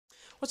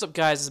What's up,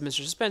 guys? This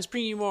is MrSuhSpence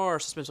bringing you more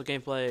suspenseful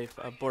gameplay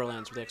of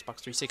Borderlands for the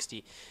Xbox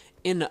 360.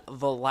 In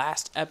the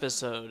last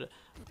episode,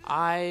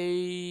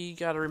 I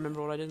gotta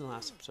remember what I did in the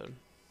last episode.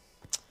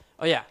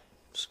 Oh yeah,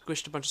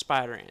 squished a bunch of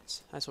spider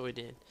ants. That's what we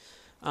did.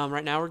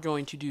 Right now we're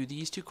going to do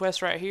these two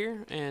quests right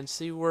here and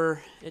see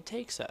where it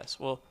takes us.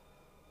 Well,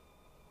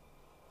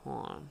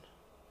 hold on.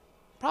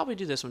 Probably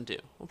do this one too.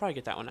 We'll probably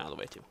get that one out of the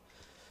way too.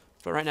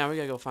 But right now we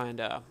gotta go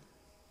find.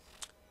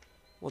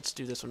 Let's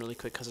do this one really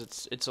quick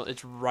because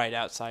it's right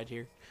outside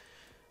here.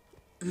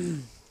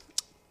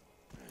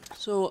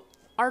 So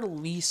our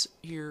lease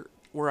here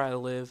where I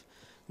live,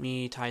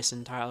 me,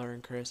 Tyson, Tyler,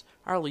 and Chris,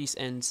 our lease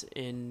ends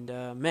in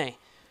May,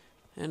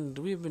 and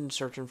we've been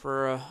searching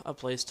for a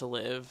place to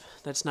live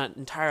that's not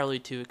entirely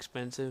too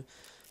expensive,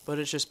 but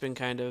it's just been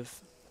kind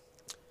of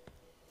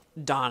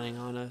dawning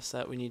on us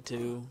that we need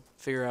to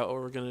figure out what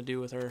we're gonna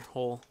do with our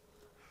whole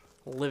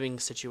living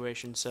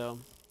situation. So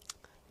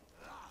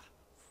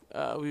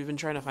we've been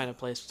trying to find a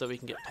place so we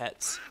can get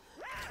pets,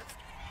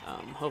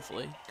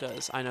 hopefully,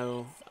 because I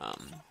know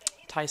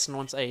Tyson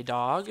wants a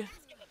dog,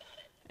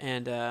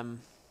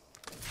 and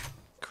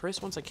Chris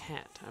wants a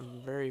cat.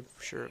 I'm very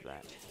sure of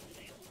that.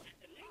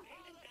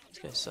 These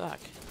guys suck.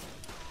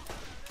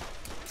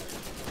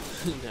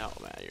 No,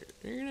 man,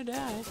 you're gonna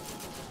die.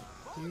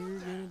 You're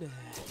gonna die.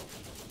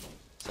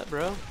 What's up,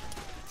 bro?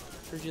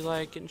 Heard you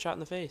like getting shot in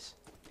the face.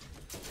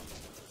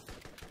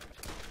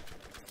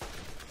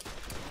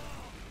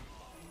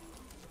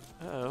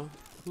 Uh-oh.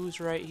 Who's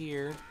right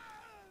here?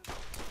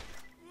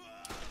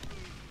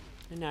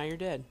 And now you're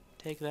dead.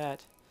 Take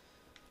that.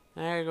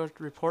 Now I gotta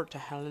go report to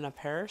Helena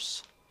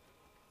Paris.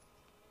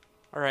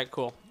 Alright,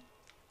 cool.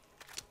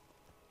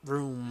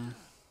 Vroom.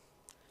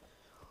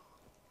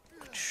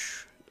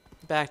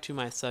 Back to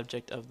my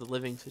subject of the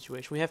living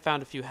situation. We have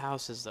found a few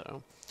houses,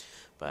 though.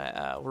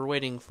 But we're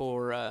waiting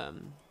for,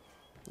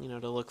 you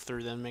know, to look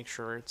through them, make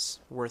sure it's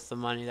worth the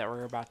money that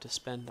we're about to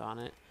spend on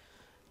it.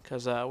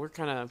 Because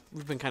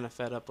we've been kind of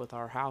fed up with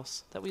our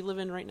house that we live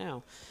in right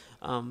now.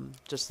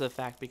 Just the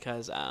fact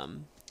because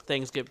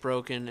things get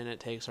broken and it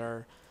takes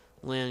our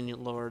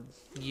landlord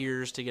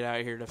years to get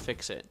out here to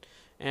fix it.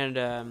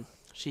 And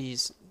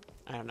she's,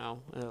 I don't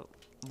know, a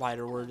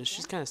lighter word is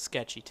she's kind of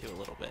sketchy too a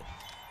little bit.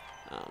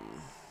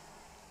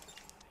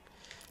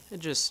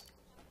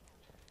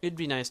 It'd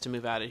be nice to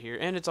move out of here,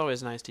 and it's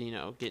always nice to, you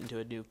know, get into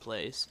a new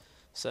place.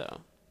 So,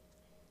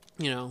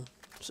 you know,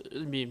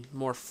 it'd be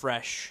more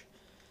fresh.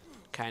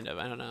 Kind of,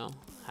 I don't know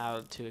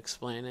how to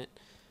explain it.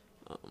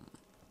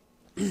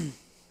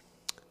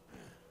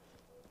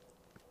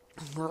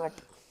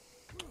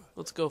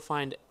 Let's go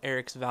find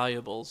Eric's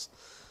valuables.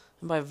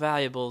 And by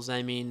valuables,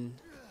 I mean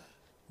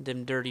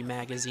them dirty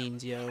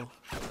magazines, yo.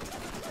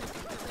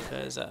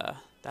 Because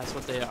that's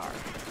what they are.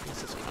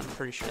 I'm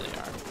pretty sure they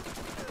are.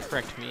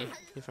 Correct me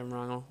if I'm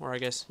wrong, or I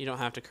guess you don't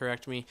have to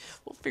correct me.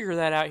 We'll figure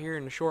that out here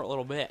in a short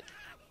little bit.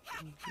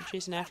 You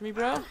chasing after me,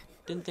 bro?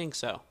 Didn't think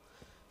so.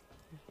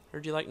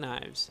 Heard you like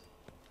knives.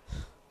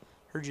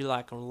 Heard you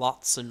like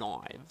lots of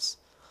knives.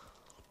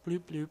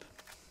 Bloop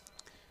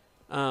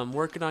bloop.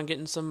 Working on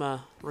getting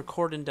some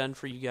recording done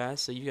for you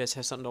guys, so you guys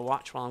have something to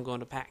watch while I'm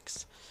going to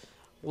PAX.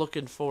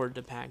 Looking forward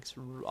to PAX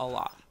a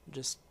lot.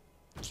 Just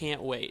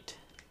can't wait.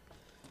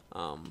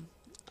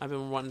 I've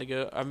been wanting to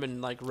go. I've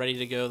been like ready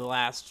to go the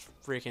last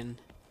freaking,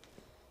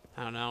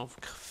 I don't know,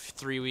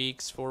 3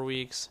 weeks, 4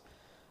 weeks.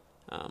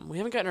 We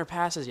haven't gotten our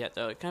passes yet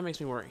though. It kind of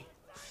makes me worry.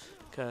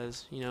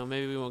 Because, you know,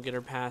 maybe we won't get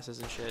our passes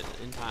and shit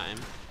in time,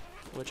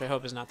 which I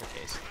hope is not the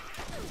case.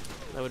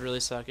 That would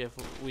really suck if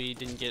we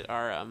didn't get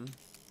our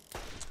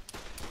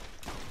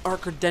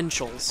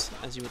credentials,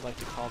 as you would like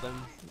to call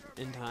them,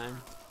 in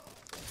time.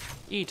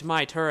 Eat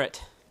my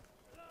turret.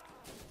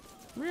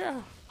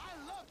 Yeah.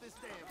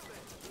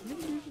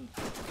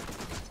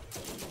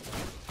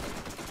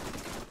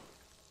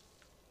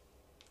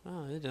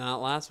 Oh, it did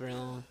not last very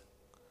long.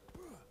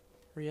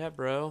 Where you at,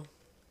 bro?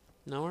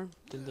 Nowhere?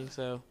 Didn't think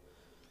so.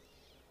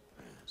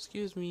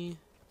 Excuse me.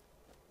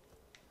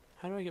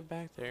 How do I get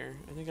back there?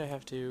 I think I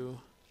have to.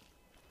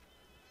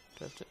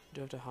 Do I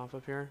have to hop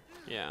up here?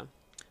 Yeah.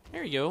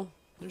 There you go.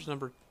 There's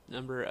number.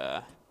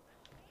 Let's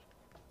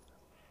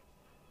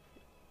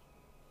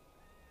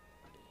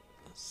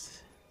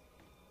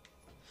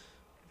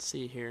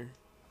see here.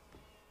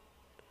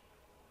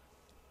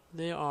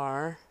 They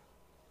are.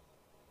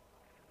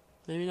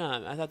 Maybe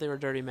not. I thought they were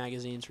dirty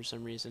magazines for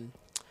some reason.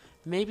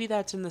 Maybe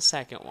that's in the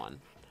second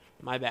one.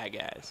 My bad,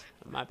 guys.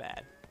 My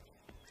bad.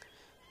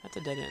 That's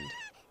a dead end.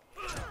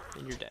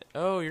 And you're dead.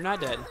 Oh, you're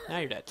not dead. Now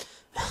you're dead.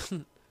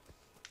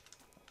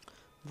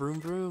 Vroom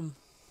vroom.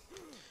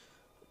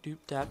 Doop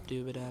tap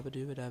dooba dabba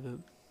dooba dabba.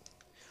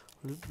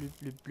 Bloop bloop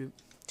bloop bloop.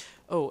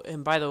 Oh,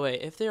 and by the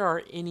way, if there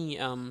are any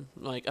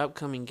like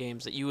upcoming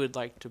games that you would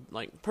like to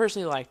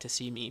personally like to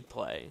see me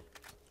play,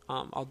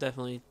 I'll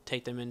definitely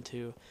take them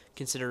into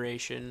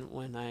consideration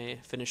when I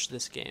finish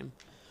this game,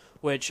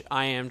 which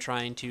I am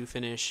trying to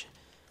finish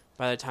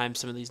by the time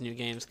some of these new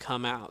games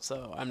come out.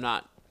 So I'm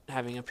not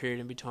having a period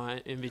in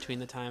between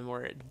the time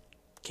where it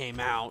came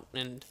out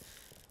and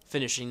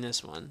finishing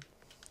this one.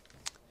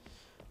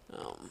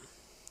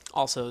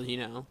 also, you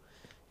know,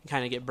 you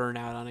kind of get burnt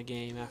out on a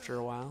game after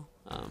a while.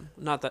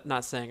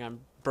 Not saying I'm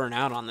burnt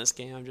out on this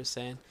game. I'm just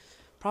saying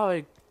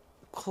probably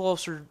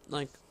closer,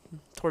 like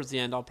towards the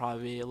end, I'll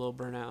probably be a little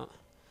burnt out,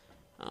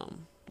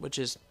 which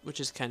is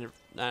kind of,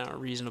 I don't know,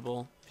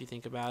 reasonable if you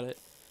think about it.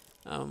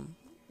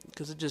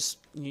 Because it just,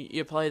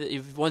 you play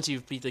that, once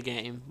you've beat the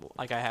game,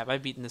 like I have.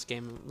 I've beaten this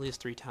game at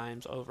least 3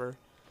 times over,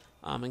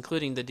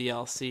 including the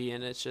DLC,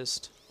 and it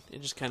just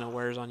kind of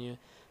wears on you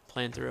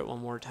playing through it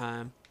one more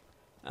time.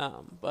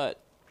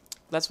 But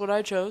that's what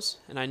I chose,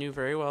 and I knew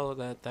very well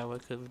that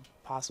what could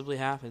possibly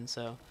happen,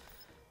 so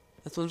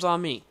this one's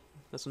on me.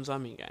 This one's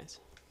on me, guys.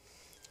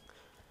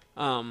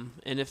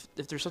 And if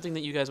there's something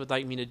that you guys would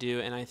like me to do,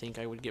 and I think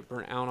I would get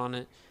burnt out on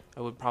it,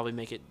 I would probably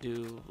make it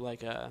do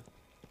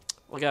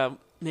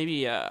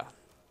maybe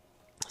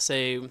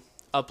say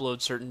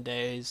upload certain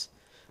days,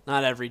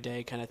 not every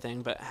day kind of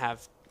thing, but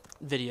have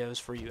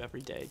videos for you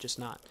every day, just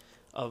not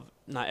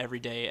every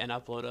day an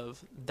upload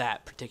of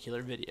that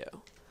particular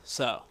video.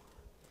 So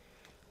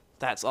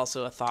that's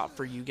also a thought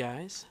for you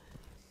guys.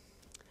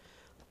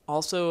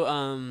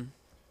 Also,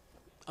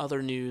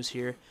 other news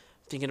here.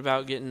 Thinking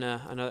about getting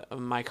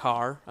a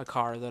car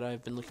that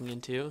I've been looking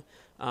into.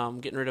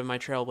 Getting rid of my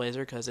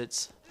Trailblazer because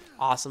it's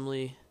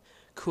awesomely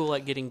cool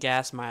at getting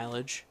gas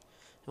mileage.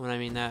 And when I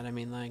mean that, I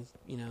mean, like,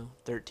 you know,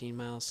 13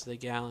 miles to the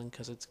gallon,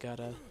 because it's got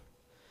a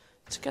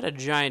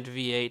giant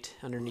V8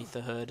 underneath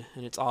the hood,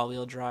 and it's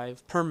all-wheel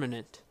drive,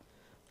 permanent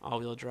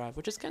all-wheel drive,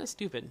 which is kind of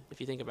stupid if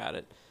you think about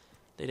it.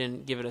 They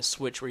didn't give it a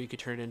switch where you could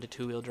turn it into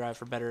 2-wheel drive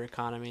for better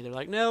economy. They're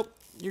like, nope,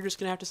 you're just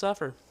gonna have to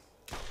suffer.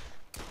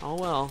 Oh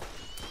well.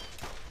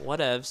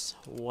 Whatevs.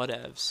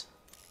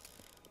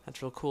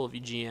 That's real cool of you,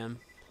 GM.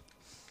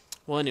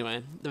 Well,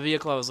 anyway, the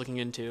vehicle I was looking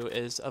into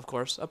is, of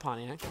course, a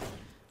Pontiac.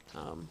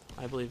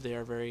 I believe they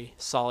are very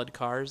solid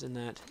cars in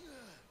that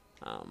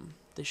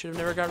they should have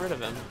never got rid of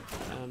them.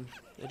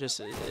 It's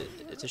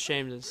a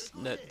shame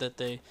that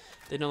they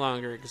no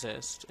longer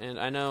exist. And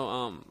I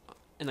know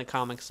in the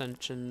comic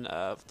section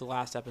of the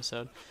last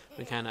episode,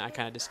 I kind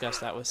of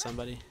discussed that with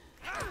somebody.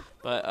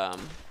 But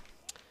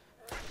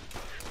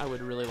I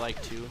would really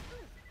like to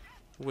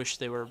wish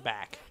they were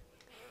back.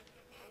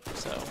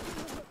 So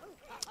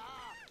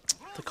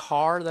the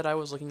car that I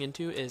was looking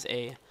into is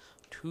a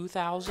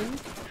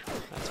 2000.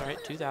 That's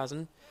right,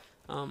 2000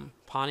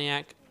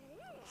 Pontiac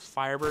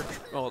Firebird,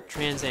 well,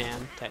 Trans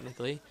Am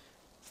technically,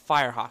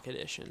 Firehawk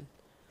edition.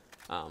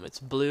 It's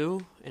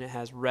blue and it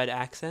has red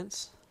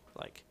accents.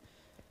 Like,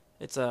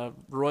 it's a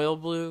royal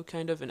blue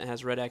kind of, and it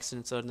has red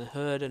accents on the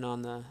hood and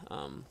on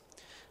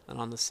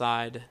the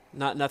side.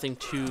 Nothing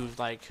too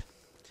like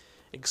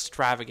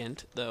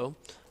extravagant though.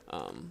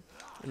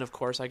 And of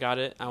course I got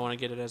it. I want to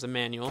get it as a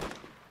manual.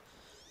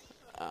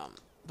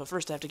 But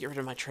first I have to get rid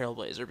of my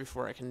Trailblazer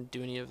before I can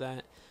do any of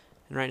that.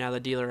 And right now the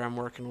dealer I'm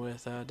working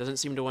with doesn't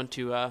seem to want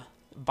to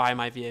buy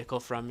my vehicle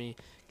from me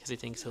because he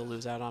thinks he'll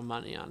lose out on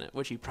money on it,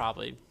 which he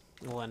probably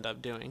will end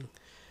up doing.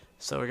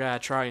 So we're gonna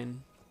try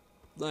and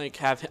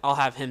I'll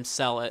have him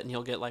sell it, and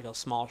he'll get like a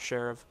small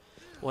share of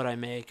what I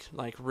make,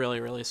 like really,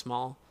 really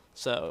small.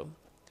 So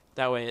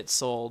that way it's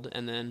sold,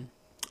 and then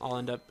he'll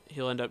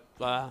end up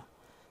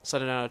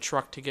sending out a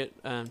truck to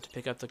get to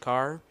pick up the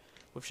car,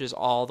 which is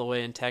all the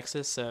way in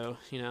Texas, so,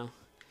 you know,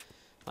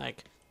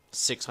 like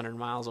 600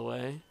 miles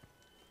away,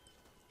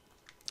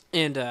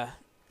 and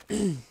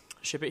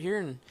ship it here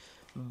and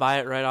buy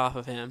it right off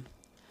of him.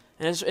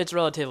 And it's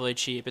relatively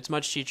cheap. It's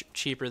much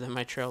cheaper than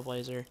my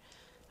Trailblazer.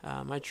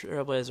 My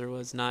Trailblazer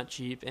was not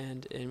cheap,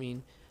 and I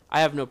mean,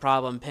 I have no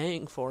problem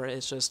paying for it.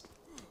 It's just,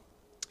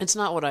 it's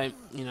not what I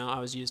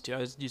was used to. I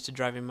was used to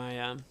driving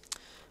my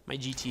my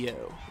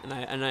GTO, and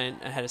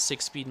I had a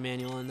 6-speed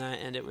manual in that,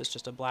 and it was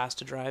just a blast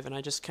to drive. And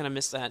I just kind of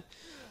miss that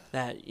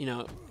you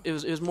know, it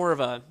was more of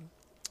a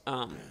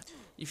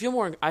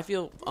I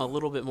feel a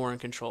little bit more in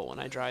control when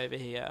I drive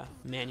a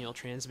manual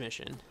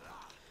transmission.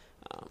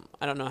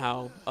 I don't know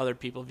how other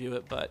people view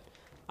it, but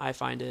I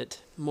find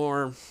it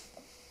more.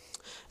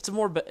 It's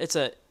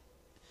a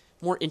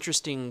more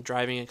interesting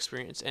driving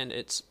experience, and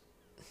it's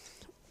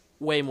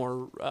way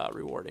more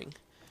rewarding.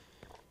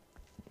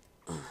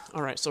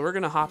 All right, so we're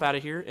gonna hop out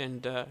of here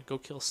and go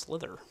kill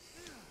Slither,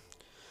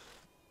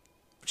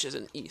 which is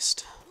in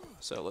east.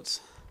 So let's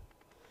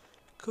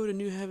go to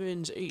New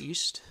Heavens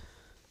East.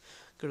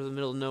 Go to the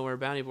middle of nowhere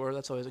bounty board.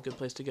 That's always a good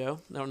place to go.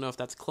 I don't know if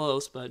that's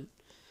close, but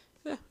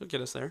yeah, it'll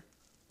get us there.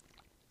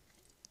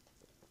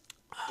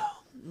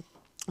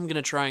 I'm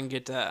gonna try and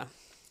get a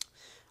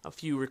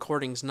few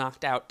recordings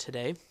knocked out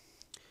today.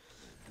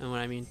 And when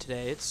I mean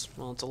today, it's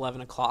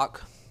 11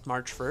 o'clock,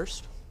 March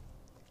 1st.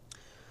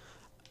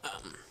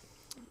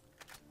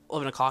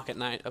 11 o'clock at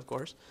night, of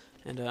course.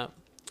 And I'm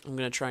going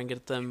to try and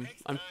get them.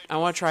 I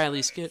want to try at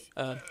least get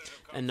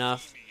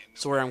enough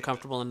so where I'm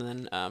comfortable, and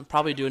then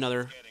probably do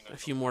a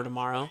few more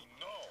tomorrow.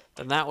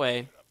 Then that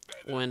way,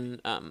 when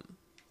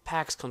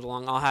PAX comes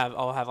along,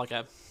 I'll have like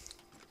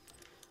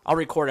I'll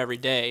record every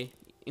day,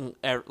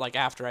 like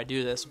after I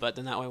do this, but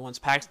then that way once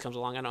PAX comes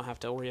along, I don't have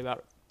to worry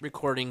about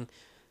recording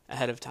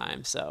ahead of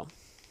time. So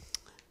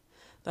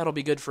that'll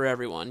be good for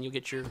everyone. You'll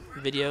get your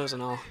videos,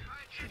 and I'll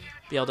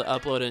be able to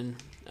upload and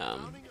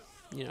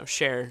you know,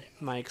 share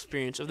my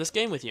experience of this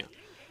game with you,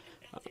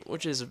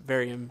 which is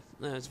very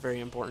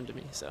important to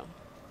me. So,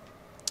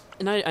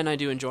 and I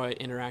do enjoy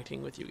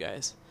interacting with you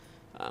guys.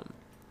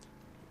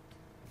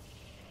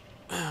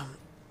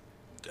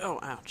 Oh,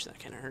 ouch! That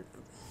kind of hurt.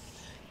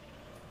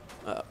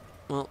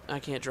 Well, I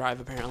can't drive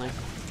apparently.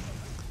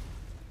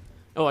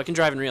 Oh, I can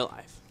drive in real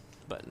life,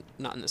 but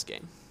not in this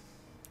game.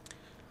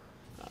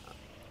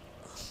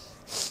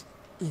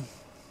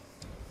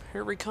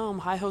 Here we come,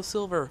 hi-ho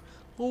silver.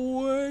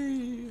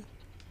 Away!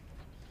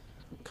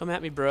 Come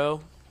at me,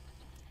 bro.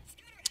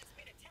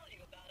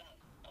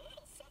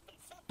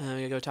 I'm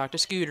gonna go talk to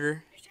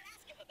Scooter.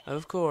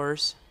 Of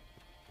course.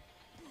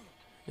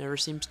 Never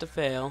seems to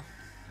fail.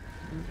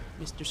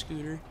 Mr.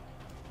 Scooter.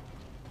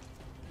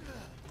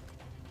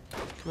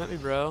 Come at me,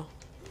 bro.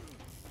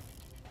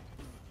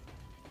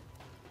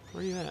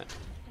 Where are you at?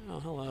 Oh,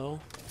 hello.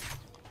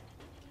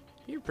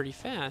 You're pretty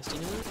fast,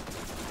 you know that?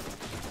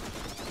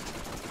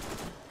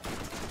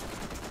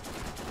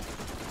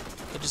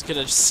 I just could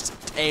have just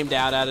aimed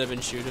out at him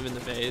and shoot him in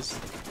the face.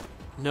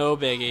 No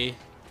biggie.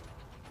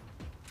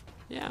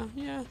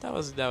 Yeah, that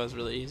was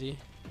really easy.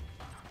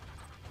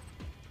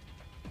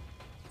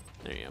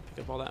 There you go,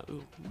 pick up all that.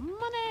 Ooh,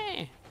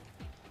 money!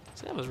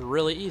 So that was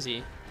really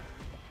easy.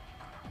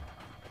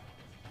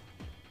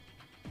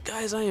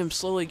 Guys, I am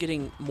slowly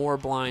getting more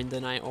blind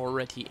than I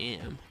already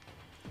am.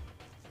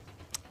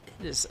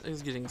 It's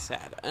getting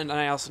sad. And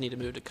I also need to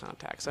move to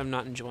contacts. I'm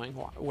not enjoying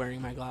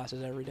wearing my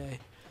glasses every day.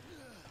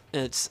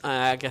 It's,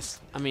 I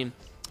guess, I mean,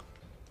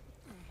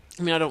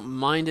 I don't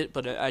mind it,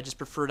 but I just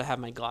prefer to have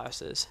my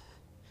glasses.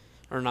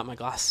 Or not my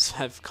glasses,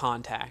 have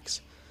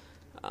contacts.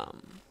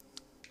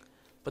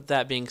 But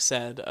that being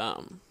said,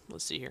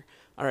 let's see here.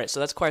 Alright, so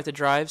that's quite the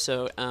drive,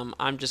 so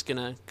I'm just going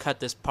to cut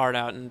this part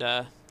out, and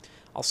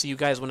I'll see you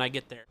guys when I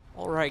get there.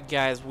 Alright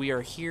guys, we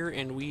are here,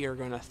 and we are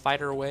going to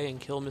fight our way and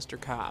kill Mr.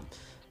 Cobb.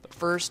 But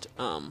first,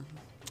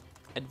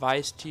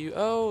 advice to you.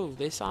 Oh,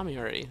 they saw me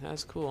already.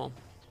 That's cool.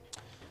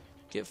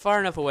 Get far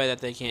enough away that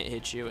they can't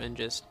hit you, and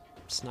just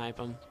snipe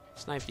them.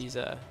 Snipe these,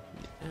 ow.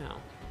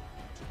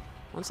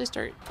 Once they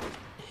start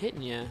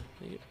hitting you,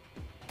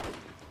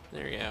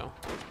 there you go.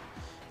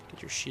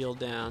 Get your shield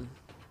down.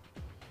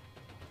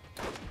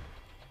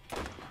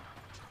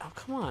 Oh,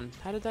 come on.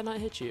 How did that not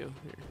hit you?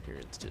 Here,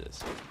 let's do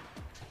this.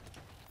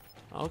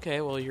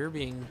 Okay, well, you're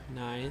being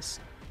nice.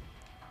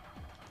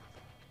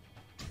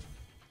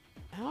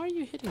 How are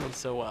you hitting me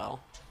so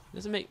well?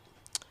 Does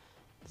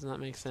not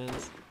make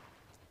sense.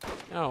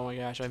 Oh my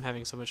gosh, I'm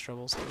having so much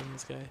trouble killing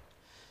this guy.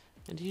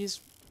 And he's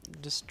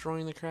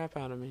destroying the crap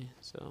out of me.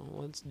 So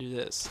let's do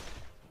this.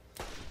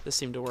 This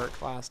seemed to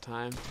work last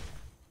time.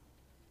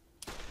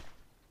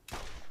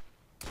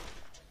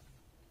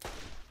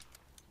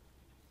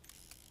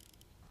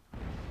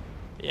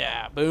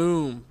 Yeah,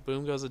 boom.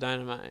 Boom goes the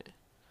dynamite.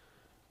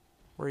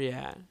 Where you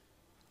at?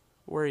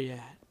 Where you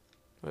at?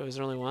 Wait, was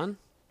there only one?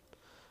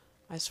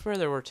 I swear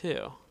there were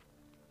two.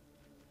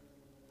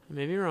 I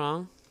may be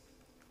wrong.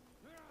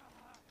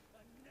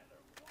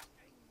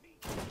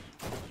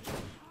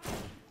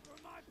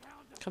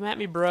 Come at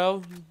me,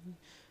 bro.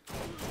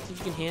 Think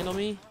you can handle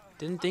me?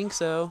 Didn't think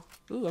so.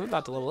 Ooh, I'm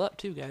about to level up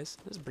too, guys.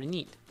 This is pretty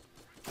neat.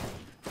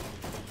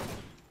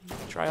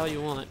 Try all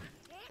you want.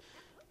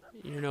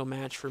 You're no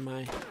match for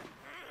my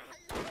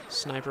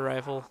sniper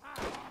rifle.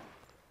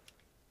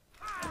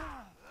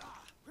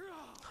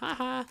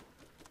 Haha.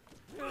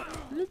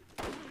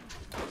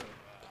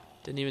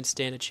 Didn't even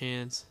stand a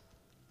chance.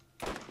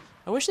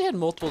 I wish they had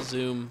multiple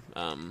zoom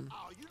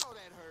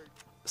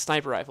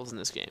sniper rifles in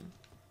this game.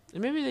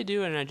 And maybe they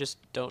do, and I just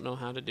don't know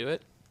how to do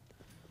it.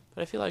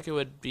 But I feel like it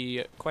would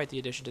be quite the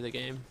addition to the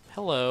game.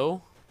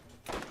 Hello.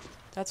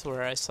 That's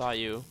where I saw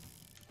you.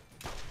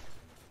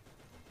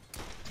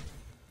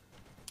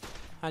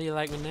 How do you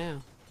like me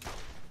now?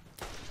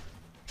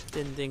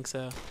 Didn't think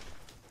so.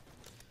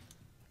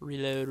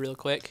 Reload real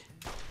quick.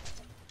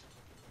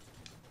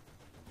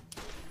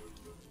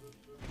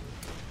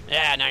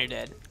 Yeah, now you're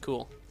dead.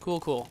 Cool. Cool,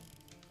 cool.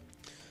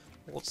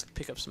 Well, let's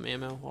pick up some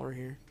ammo while we're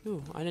here.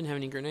 Ooh, I didn't have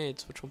any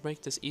grenades, which will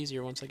make this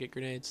easier once I get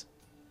grenades.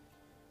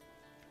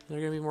 Are there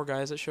gonna be more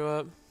guys that show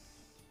up?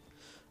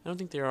 I don't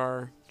think there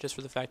are, just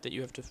for the fact that you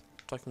have to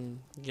fucking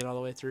get all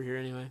the way through here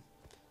anyway.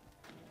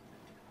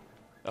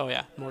 Oh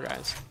yeah, more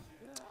guys.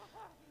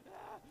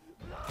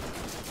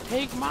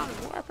 Take my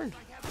weapon!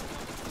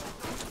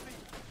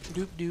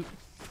 Doop doop.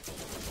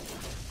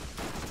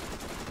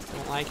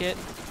 Don't like it?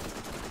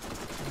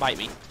 Bite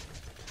me.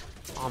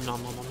 Nom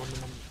nom nom nom nom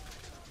nom.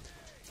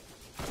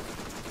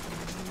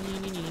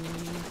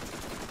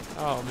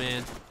 Oh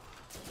man.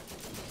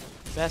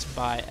 Best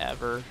buy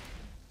ever.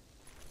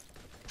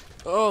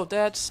 Oh,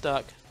 that's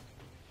stuck.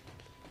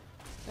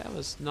 That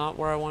was not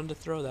where I wanted to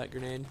throw that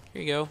grenade.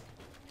 Here you go.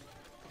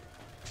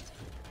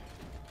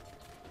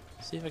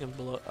 See if I can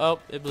blow. Oh,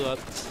 it blew up.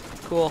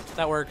 Cool,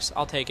 that works.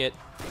 I'll take it.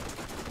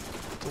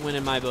 It's a win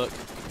in my book.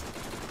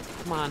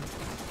 Come on.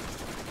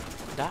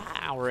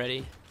 Die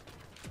already.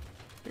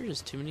 There's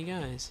just too many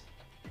guys.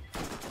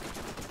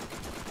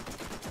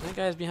 That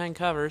guy's behind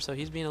cover, so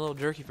he's being a little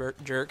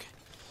jerk.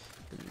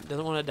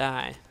 Doesn't want to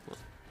die.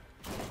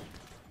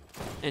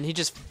 And he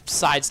just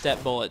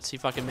sidestepped bullets. He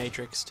fucking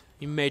matrixed.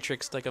 He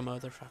matrixed like a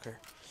motherfucker.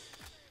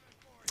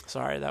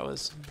 Sorry, that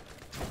was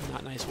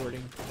not nice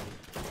wording.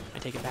 I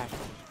take it back.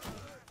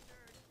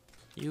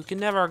 You can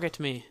never get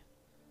to me.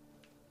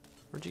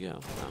 Where'd you go?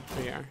 Oh,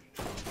 there you are.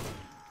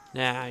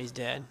 Nah, he's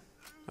dead.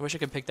 I wish I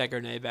could pick that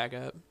grenade back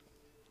up.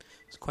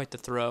 It's quite the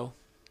throw.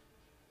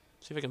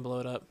 See if I can blow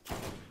it up.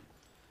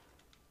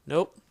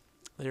 Nope.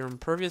 They're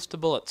impervious to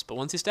bullets, but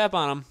once you step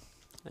on them,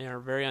 they are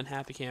very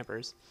unhappy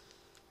campers.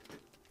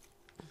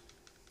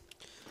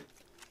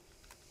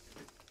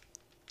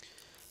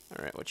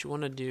 Alright, what you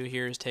want to do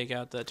here is take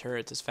out the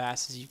turrets as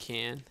fast as you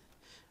can.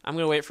 I'm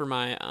going to wait for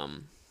my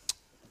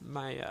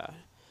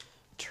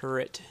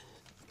turret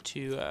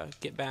to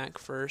get back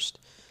first.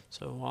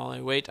 So while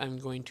I wait, I'm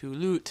going to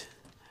loot.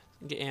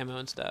 Get ammo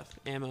and stuff.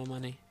 Ammo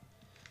money.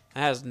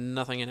 That has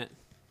nothing in it.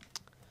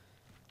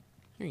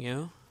 Here you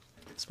go.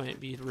 This might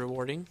be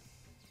rewarding.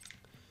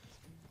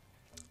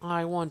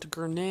 I want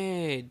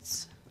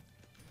grenades.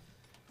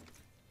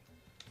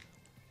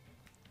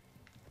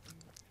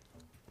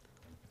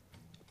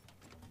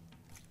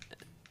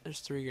 There's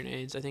 3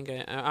 grenades. I think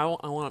I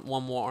want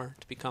one more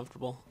to be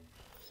comfortable.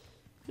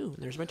 Ooh,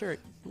 there's my turret.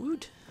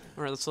 Woot.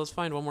 Alright, let's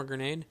find one more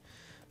grenade.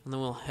 And then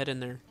we'll head in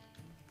there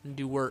and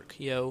do work,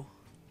 yo.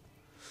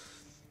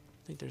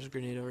 I think there's a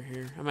grenade over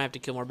here. I might have to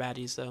kill more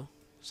baddies, though.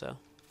 So.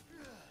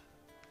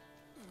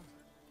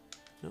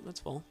 Nope, that's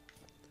full.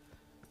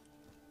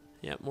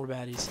 Yep, more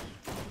baddies.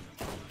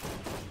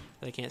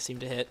 That I can't seem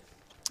to hit.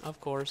 Of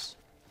course.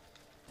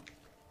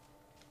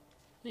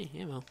 Hey,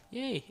 ammo.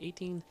 Yay,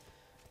 18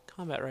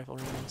 combat rifle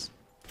rounds.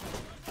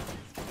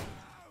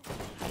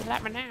 How did that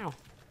happen now?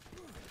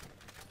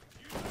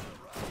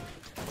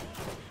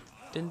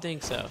 Didn't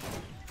think so.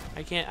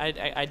 I can't.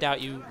 I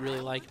doubt you really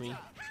like me.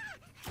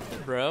 Hey,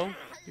 bro,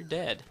 you're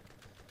dead.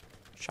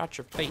 Shot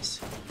your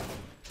face.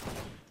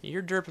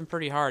 You're derping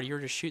pretty hard. You were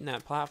just shooting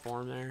that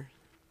platform there.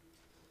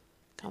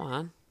 Come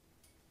on.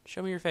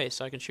 Show me your face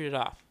so I can shoot it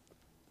off.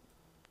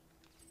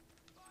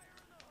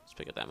 Let's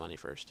pick up that money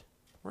first.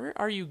 Where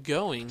are you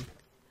going,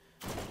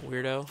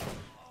 weirdo?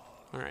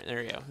 Alright,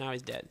 there we go. Now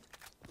he's dead.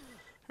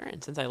 Alright,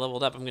 and since I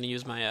leveled up, I'm going to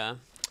use my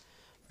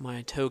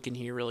my token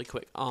here really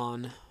quick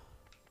on.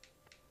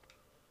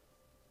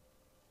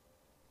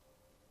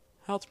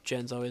 Health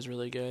gen's always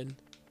really good.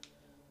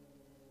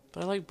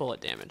 But I like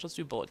bullet damage. Let's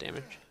do bullet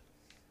damage.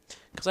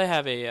 Because I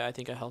have I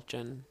think a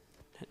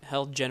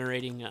health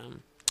generating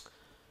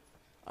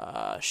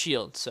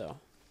shield, so.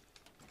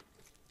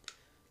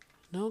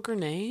 No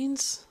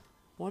grenades?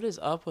 What is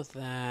up with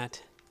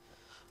that?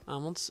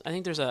 I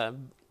think there's a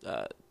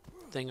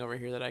thing over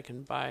here that I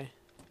can buy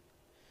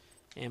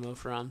ammo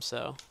from,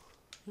 so.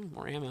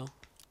 More ammo.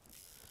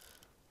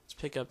 Let's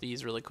pick up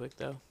these really quick,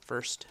 though,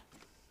 first.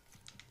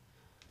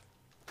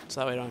 So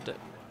that way I don't have to.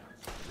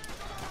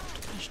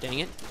 Gosh dang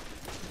it.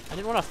 I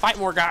didn't want to fight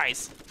more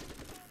guys.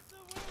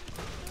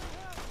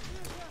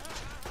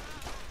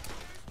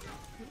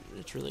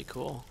 It's really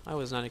cool. I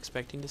was not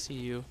expecting to see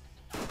you.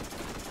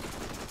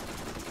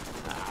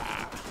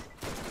 Ah,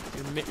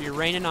 you're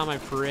raining on my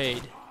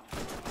parade.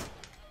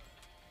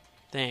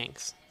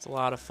 Thanks. It's a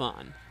lot of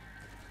fun.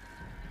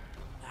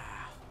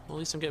 Ah, well, at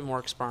least I'm getting more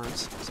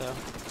experience, so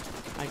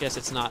I guess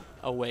it's not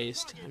a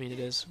waste. I mean, it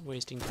is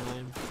wasting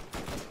time.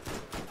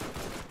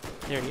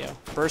 There you go.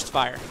 Burst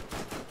fire.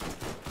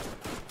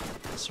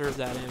 Serve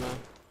that ammo.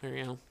 There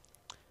you go.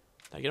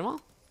 Did I get them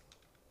all?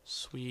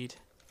 Sweet.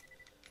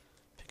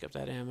 Pick up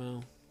that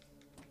ammo.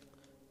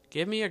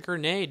 Give me a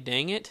grenade,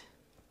 dang it.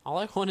 All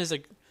I want is a...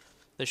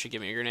 This should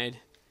give me a grenade.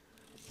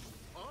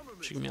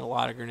 Should give me a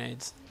lot of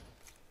grenades.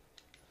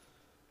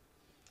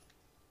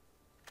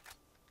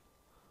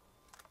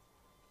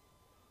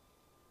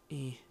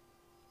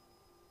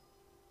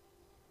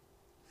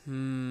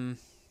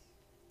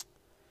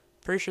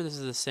 Pretty sure this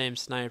is the same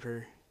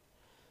sniper.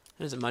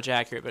 It isn't much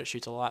accurate, but it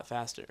shoots a lot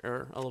faster,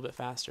 or a little bit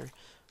faster,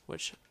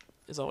 which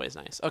is always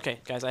nice. Okay,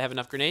 guys, I have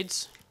enough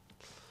grenades,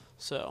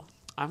 so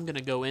I'm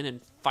gonna go in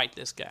and fight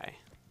this guy,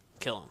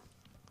 kill him.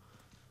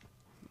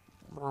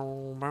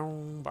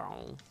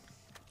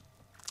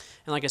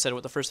 And like I said,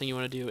 what the first thing you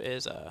want to do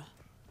is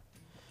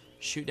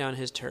shoot down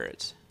his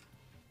turrets.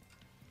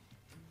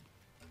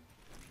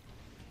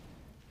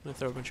 I'm gonna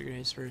throw a bunch of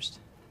grenades first.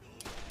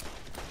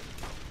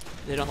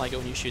 They don't like it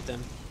when you shoot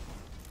them.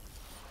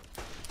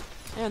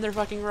 And they're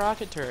fucking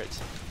rocket turrets.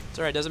 It's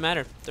alright, doesn't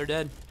matter. They're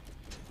dead.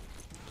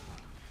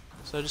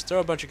 So just throw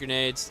a bunch of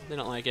grenades. They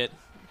don't like it.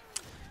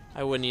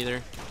 I wouldn't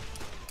either.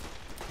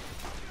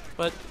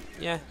 But,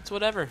 yeah, it's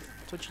whatever.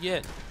 It's what you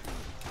get.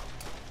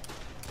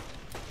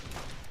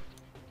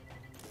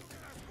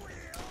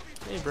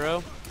 Hey,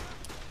 bro.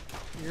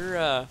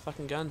 Your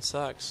fucking gun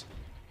sucks.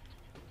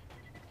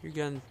 Your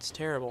gun's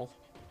terrible.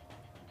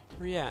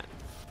 Where you at?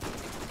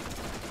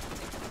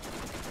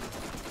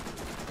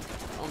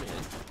 Oh,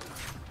 man.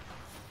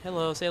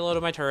 Hello, say hello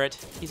to my turret.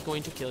 He's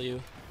going to kill you.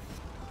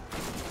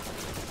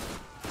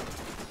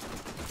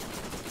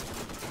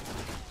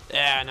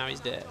 Yeah, now he's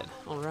dead.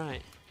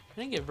 Alright.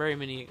 I didn't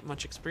get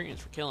much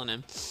experience for killing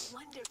him.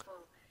 Wonderful.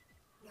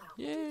 Now,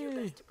 Yay. do your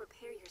best to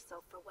prepare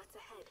yourself for what's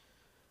ahead.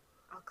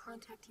 I'll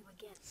contact you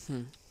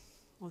again.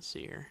 Let's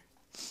see here.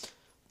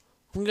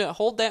 I'm gonna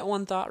hold that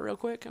one thought real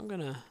quick. I'm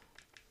gonna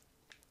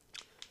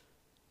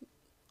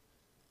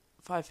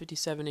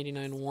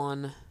 557.89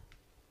 1.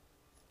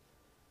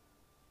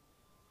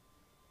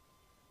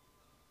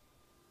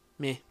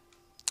 Me.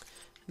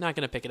 Not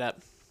gonna pick it up.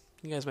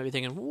 You guys might be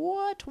thinking,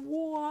 what?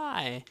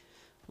 Why?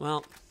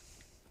 Well,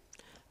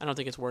 I don't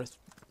think it's worth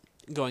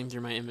going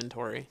through my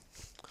inventory.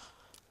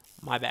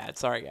 My bad.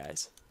 Sorry,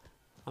 guys.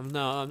 I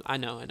know.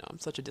 I'm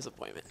such a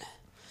disappointment.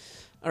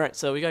 Alright,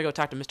 so we gotta go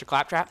talk to Mr.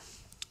 Claptrap.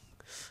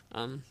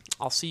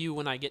 I'll see you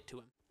when I get to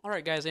him.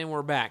 Alright, guys, and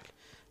we're back.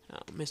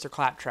 Mr.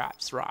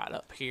 Claptrap's right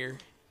up here.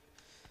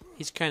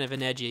 He's kind of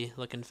an edgy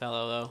looking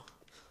fellow, though.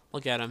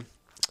 Look at him.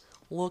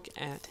 Look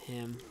at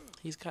him.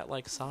 He's got,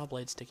 like, saw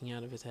blades sticking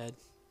out of his head.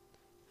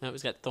 No,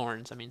 he's got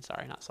thorns. I mean,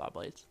 sorry, not saw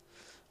blades.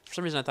 For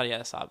some reason, I thought he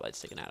had a saw blade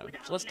sticking out of him.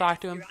 So let's talk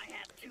to him. I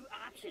have two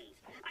options.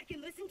 I can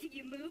listen to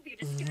you move your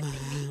disgusting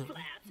meat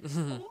flaps,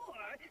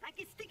 or I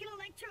can stick an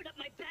electrode up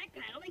my back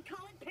panel and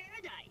call it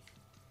paradise.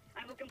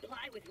 I will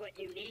comply with what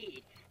you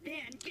need.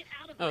 Then get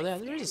out of Oh,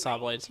 there's a saw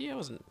blade. See, I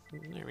wasn't.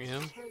 There we go.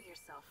 Prepare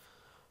yourself.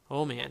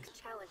 Oh man.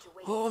 Challenge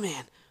awaits. Oh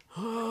man.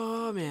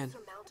 Oh man.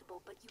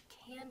 Insurmountable, but you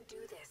can do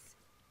this.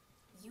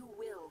 You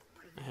will I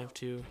prevail. have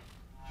to.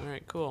 All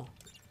right, cool.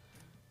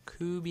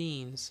 Cool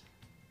beans.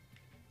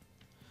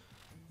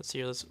 Let's see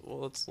here.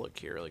 Let's look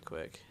here really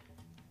quick.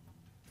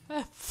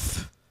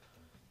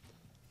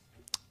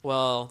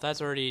 Well,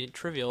 that's already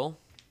trivial.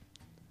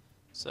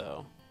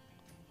 So,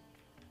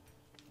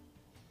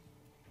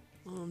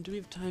 do we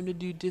have time to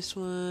do this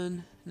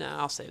one?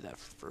 Nah, I'll save that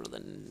for the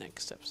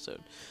next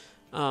episode.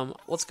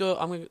 Let's go.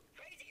 I'm gonna.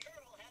 Crazy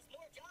Earl has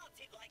more jobs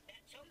he'd like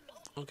that chump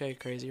ball. Okay,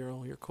 Crazy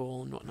Earl, you're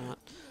cool and whatnot.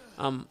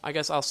 I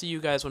guess I'll see you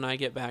guys when I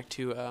get back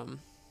to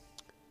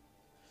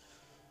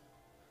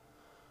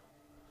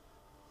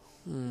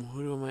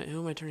who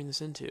am I turning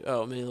this into?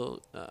 Oh, maybe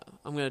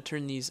I'm gonna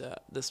turn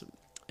this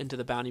into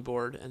the bounty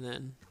board, and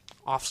then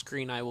off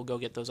screen I will go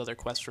get those other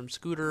quests from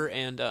Scooter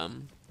and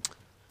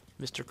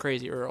Mr.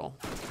 Crazy Earl.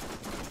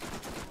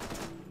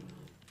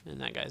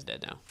 And that guy's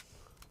dead now.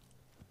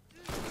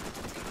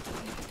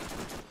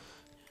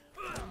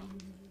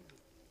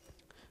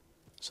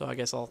 So I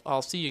guess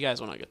I'll see you guys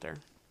when I get there.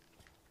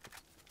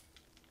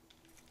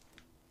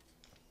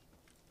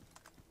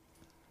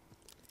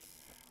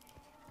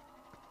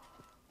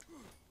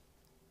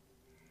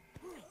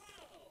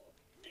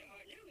 There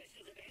are new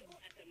missions available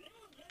at the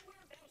middle of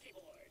nowhere bounty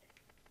board.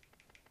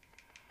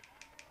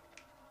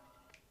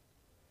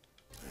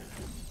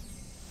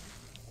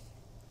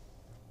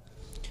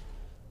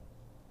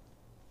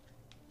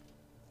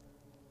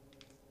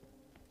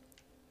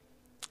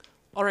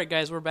 Alright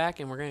guys, we're back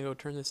and we're gonna go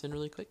turn this in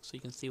really quick so you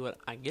can see what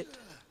I get.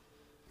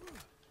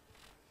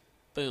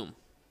 Boom.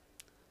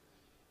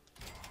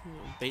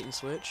 Bait and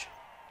switch.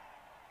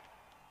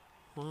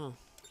 Wow.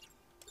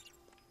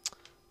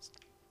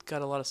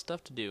 Got a lot of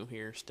stuff to do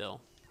here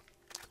still.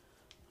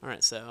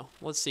 Alright, so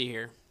let's see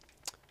here.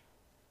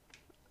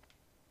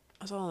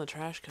 That's all on the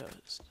trash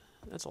coast.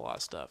 That's a lot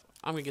of stuff.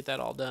 I'm gonna get that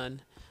all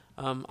done.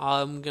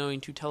 I'm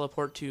going to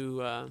teleport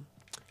to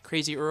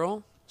Crazy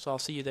Earl, so I'll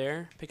see you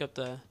there. Pick up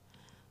the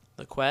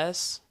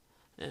quests,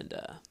 and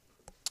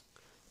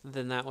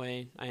then that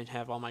way I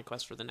have all my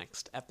quests for the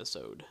next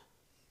episode.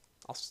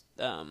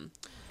 And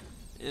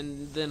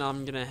then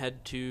I'm gonna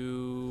head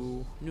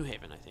to New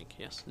Haven, I think.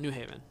 Yes, New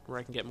Haven, where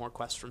I can get more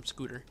quests from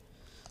Scooter.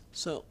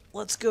 So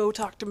let's go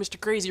talk to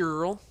Mr. Crazy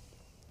Earl.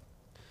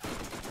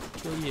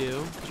 Kill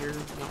you, because you're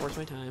not worth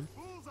my time.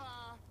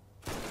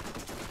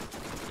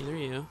 Neither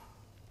you.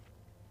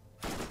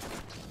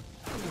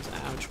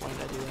 Ouch, why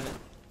did I do that?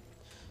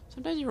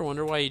 Sometimes you ever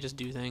wonder why you just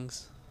do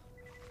things.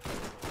 I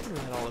do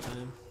that all the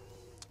time.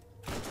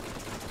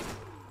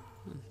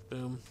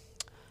 Boom.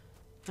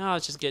 Now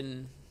it's just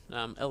getting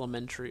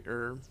elementary,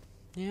 or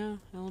yeah,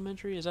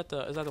 elementary. Is that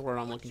the word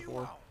I'm looking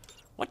for?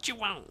 What you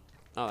want?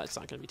 Oh, that's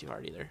not gonna be too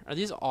hard either. Are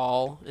these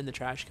all in the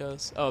trash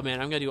coast? Oh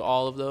man, I'm gonna do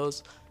all of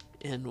those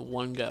in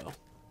one go.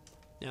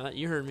 Now that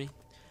you heard me,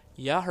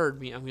 yeah, heard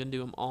me. I'm gonna do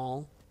them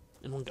all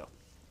in one go.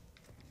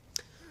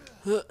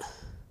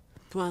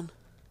 Come on,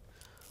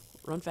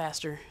 run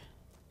faster.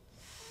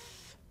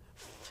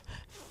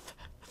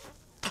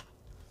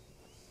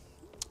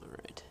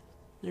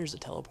 There's a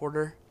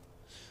teleporter.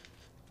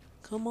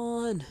 Come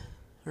on.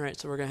 Alright,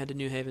 so we're going to head to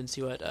New Haven and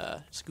see what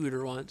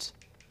Scooter wants.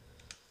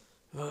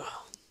 Ugh,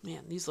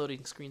 man, these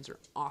loading screens are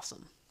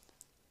awesome.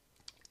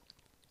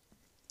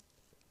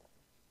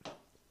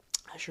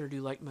 I sure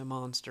do like my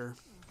Monster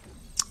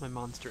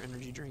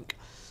energy drink.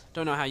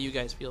 Don't know how you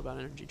guys feel about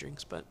energy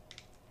drinks, but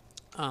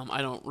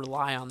I don't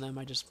rely on them.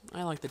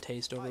 I like the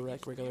taste over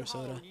regular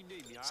soda.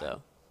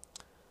 So,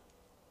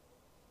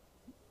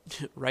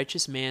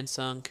 Righteous Man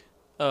Sunk.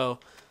 Oh,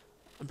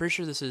 I'm pretty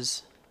sure this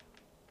is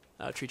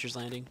Treacher's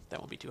Landing. That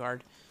won't be too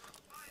hard.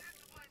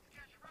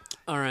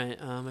 Alright,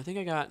 I think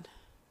I got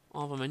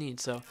all of them I need.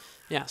 So,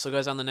 yeah. So,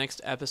 guys, on the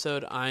next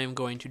episode, I am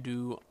going to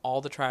do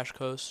all the Trash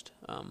Coast,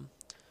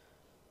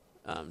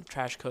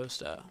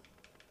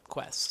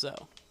 quests.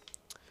 So,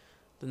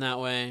 then that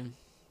way,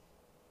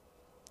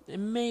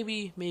 and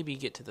maybe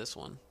get to this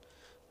one,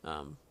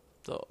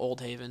 the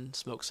Old Haven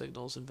smoke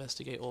signals,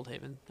 investigate Old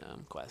Haven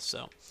quest.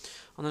 So,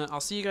 I'll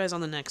see you guys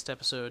on the next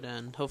episode,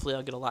 and hopefully,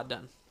 I'll get a lot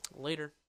done. Later.